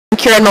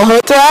Kiran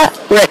Malhotra.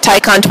 We're at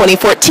TIEcon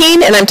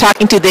 2014, and I'm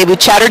talking to Debu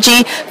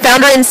Chatterjee,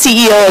 founder and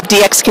CEO of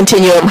DX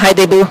Continuum. Hi,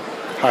 Debu.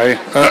 Hi.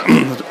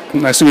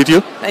 Nice to meet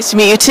you. Nice to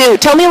meet you, too.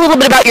 Tell me a little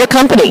bit about your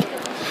company.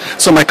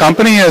 So my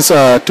company is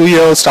a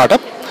 2-year-old startup.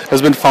 Has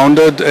been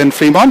founded in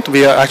Fremont.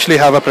 We actually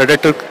have a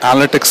predictive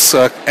analytics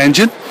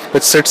engine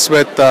which sits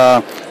with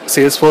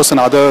Salesforce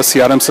and other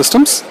CRM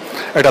systems.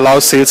 It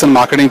allows sales and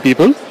marketing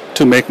people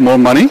to make more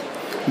money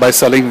by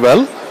selling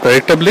well,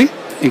 predictably,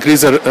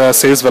 increase their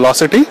sales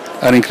velocity,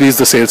 and increase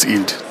the sales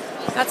yield.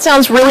 That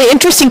sounds really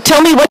interesting.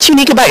 Tell me what's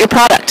unique about your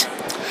product.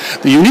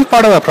 The unique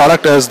part of our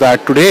product is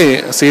that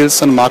today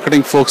sales and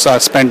marketing folks are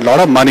spend a lot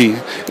of money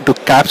to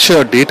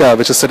capture data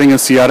which is sitting in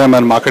CRM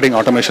and marketing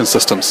automation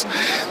systems.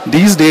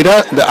 These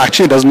data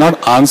actually does not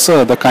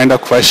answer the kind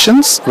of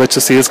questions which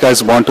the sales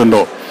guys want to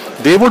know.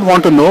 They would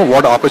want to know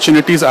what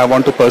opportunities I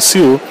want to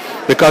pursue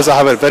because I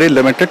have a very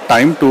limited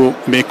time to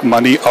make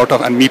money out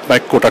of and meet my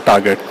quota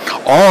target,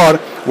 or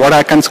what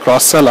I can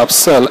cross-sell,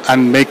 upsell,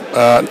 and make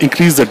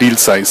increase the deal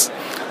size.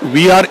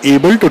 We are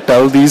able to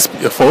tell these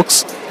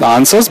folks the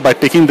answers by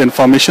taking the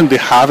information they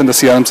have in the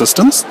CRM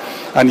systems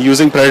and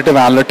using predictive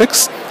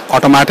analytics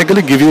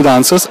automatically give you the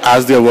answers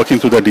as they are working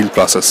through the deal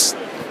process.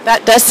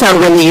 That does sound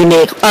really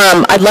unique.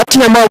 I'd love to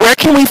know more. Where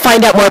can we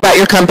find out more about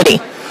your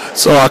company?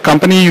 So our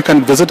company, you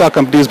can visit our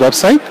company's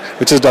website,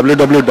 which is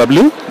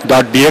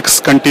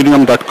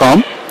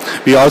www.dxcontinuum.com.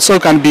 We also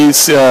can be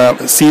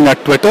seen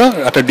at Twitter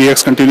at a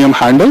DX Continuum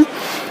handle,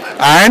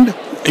 and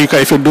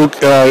if you do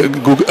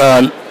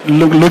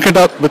look it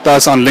up with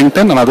us on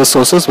LinkedIn and other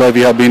sources where we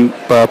have been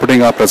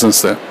putting our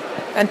presence there.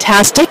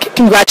 Fantastic.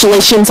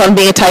 Congratulations on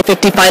being a TIE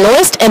 50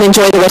 finalist, and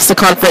enjoy the rest of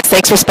the conference.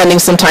 Thanks for spending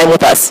some time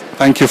with us.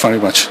 Thank you very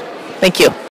much. Thank you.